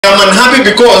I'm unhappy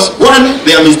because, one,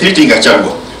 they are mistreating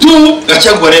Gachagua. Two,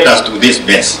 Gachagua led us to this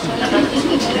mess.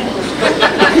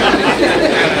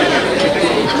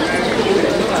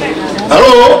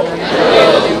 Hello?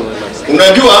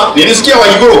 Unajua, nilisikia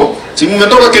Waiguru, si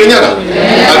mmetoka Kirinyaga?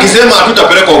 Akisema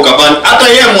hatutapeleka ukabani. Hata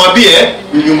yeye mwambie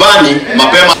nyumbani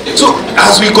mapema. So,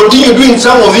 as we continue doing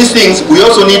some of these things, we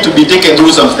also need to be taken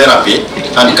through some therapy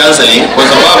and counseling, kwa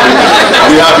sababu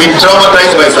we have been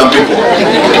traumatized by some people.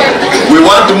 We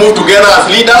want to move together as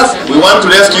leaders, we want to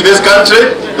rescue this country,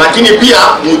 lakini pia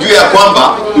mjue ya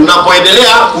kwamba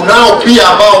tunapoendelea kunao pia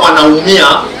ambao wanaumia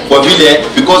kwa vile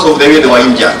because of the way they were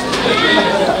injured.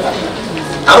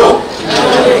 Hello?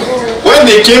 When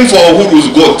they came for Uhuru's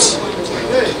goats,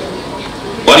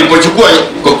 walipochukua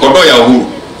kondoo ya Uhuru,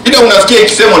 ila unasikia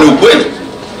ikisema ni ukweli.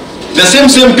 The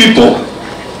same people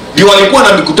ndio walikuwa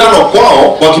na mikutano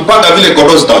kwao wakipanga vile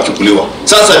kondoo zitawachukuliwa.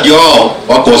 Sasa ndio wao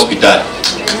wako hospitali.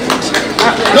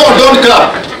 No, don't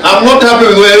clap. I'm not happy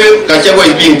with the way Gachagua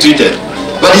is being treated,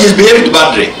 but he is behaved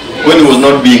badly when he was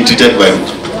not being treated by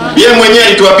Ruto. Yeye mwenyewe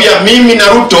alituambia mimi na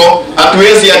Ruto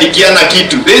hatuwezi adikiana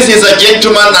kitu. This is a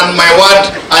gentleman and my word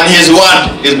and his word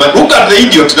is my... Look at the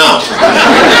idiot now.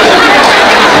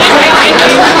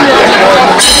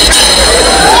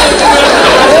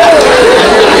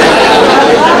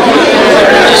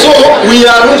 So we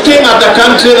are looking at a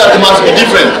country that must be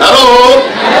different. Hello?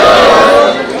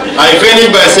 I finish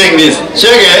by saying this.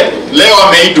 Chege leo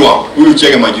ameitwa, huyu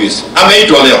Chege Majuisi.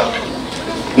 Ameitwa leo.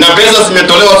 Na pesa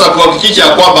zimetolewa za kuhakikisha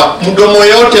kwamba mdomo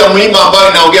yote ya mlima ambayo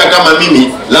inaongea kama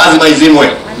mimi lazima izimwe.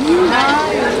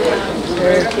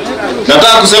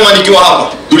 Nataka kusema nikiwa hapa,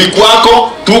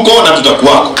 tulikuwako, tuko na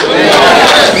tutakuwako.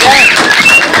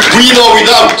 With or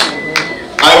without,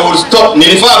 I will stop.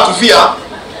 Nilifaa kufia,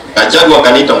 Gachagua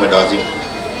akaniita mwenda wazimu.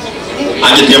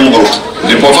 Aje tia Mungu.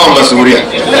 Nilipofaa masuria.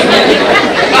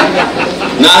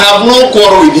 Na I have no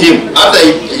quarrel with him. Hata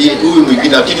huyu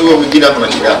mwingine, lakini huyo mwingine hapo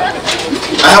na shida.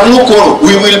 I have no quarrel.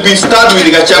 We will be start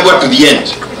with Gachagua to the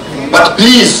end. But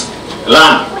please,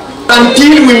 learn.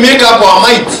 Until we make up our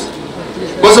minds.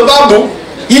 Kwa sababu,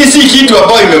 hii si kitu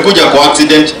ambayo imekuja kwa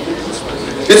accident.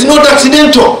 It's not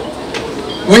accidental.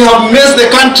 We have messed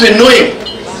the country knowing.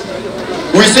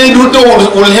 We said Ruto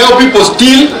will help people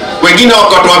steal. Wengine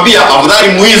wakatuambia afadhali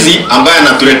mwizi ambaye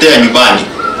anatuletea nyumbani.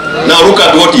 Now look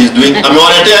at what he is doing.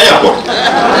 Amewaletea airport.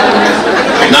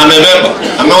 Na amebeba.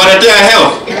 Amewaletea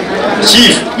health.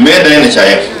 Chief made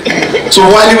NHIF. So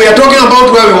while we are talking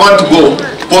about where we want to go,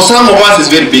 for some of us is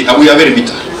very big. We are very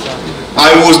bitter.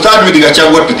 I will start with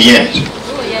Gachagua to the end.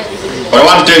 But I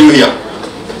want to tell you here,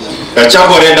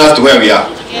 Gachagua led us to where we are.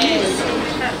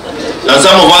 And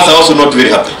some of us are also not very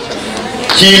happy.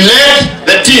 He led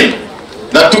the team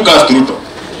that took us to Ruto.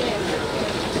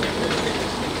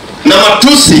 Na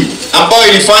matusi ambayo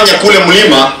ilifanya kule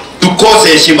mlima tukose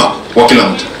heshima kwa kila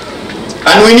mtu.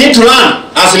 And we need to learn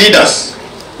as leaders.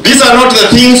 These are not the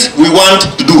things we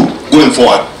want to do going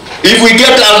forward. If we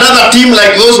get another team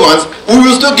like those ones, we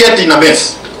will still get in a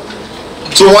mess.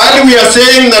 So while we are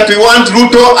saying that we want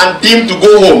Ruto and team to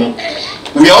go home,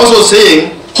 we are also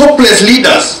saying hopeless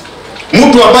leaders.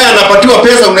 Mtu ambaye anapatiwa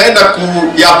pesa unaenda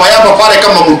kuyapa pale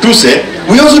kama mtuse,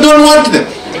 we also don't want them.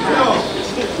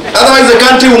 Otherwise the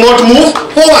country will not move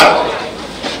forward.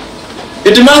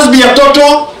 It must be a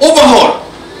total overhaul.